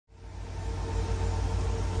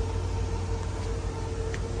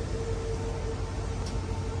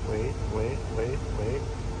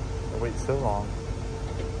so long.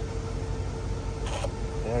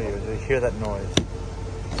 There you go. You hear that noise.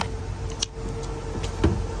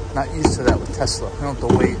 Not used to that with Tesla. I don't have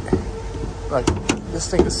to wait. Like, this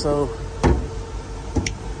thing is so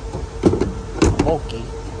bulky,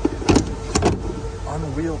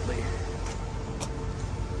 unwieldy.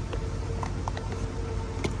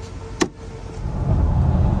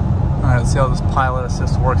 Alright, let's see how this pilot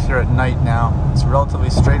assist works here at night now. It's a relatively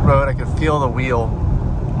straight road. I can feel the wheel.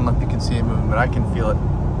 I don't know if you can see it moving, but I can feel it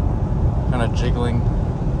kind of jiggling.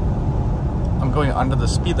 I'm going under the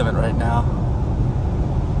speed limit right now.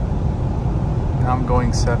 Now I'm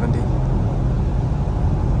going 70.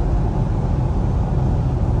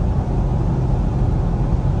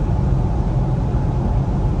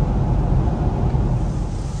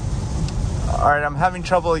 Alright, I'm having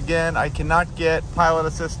trouble again. I cannot get pilot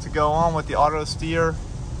assist to go on with the auto steer.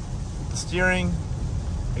 The steering,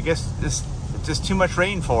 I guess it's just too much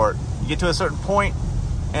rain for it. You get to a certain point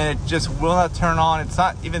and it just will not turn on. It's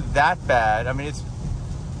not even that bad. I mean, it's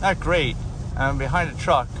not great. I'm behind a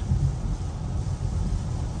truck.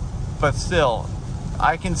 But still,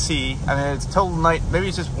 I can see, I mean, it's total night. Maybe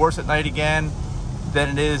it's just worse at night again than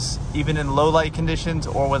it is even in low light conditions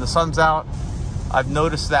or when the sun's out. I've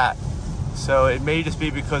noticed that. So it may just be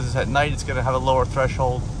because it's at night, it's going to have a lower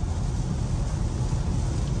threshold.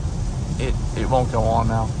 It won't go on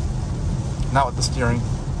now. Not with the steering.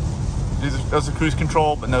 Those are cruise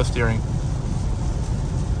control, but no steering.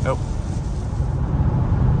 Nope.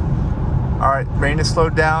 Alright, rain has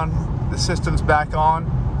slowed down. The system's back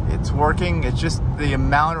on. It's working. It's just the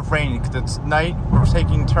amount of rain, because it's night. We're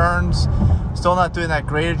taking turns. Still not doing that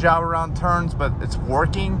great a job around turns, but it's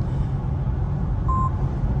working.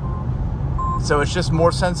 So it's just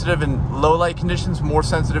more sensitive in low light conditions, more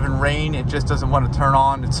sensitive in rain. It just doesn't want to turn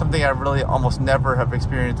on. It's something I really almost never have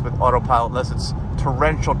experienced with autopilot unless it's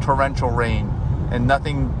torrential rain, and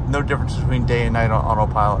no difference between day and night on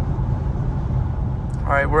autopilot.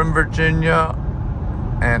 All right, we're in Virginia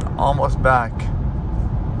and almost back.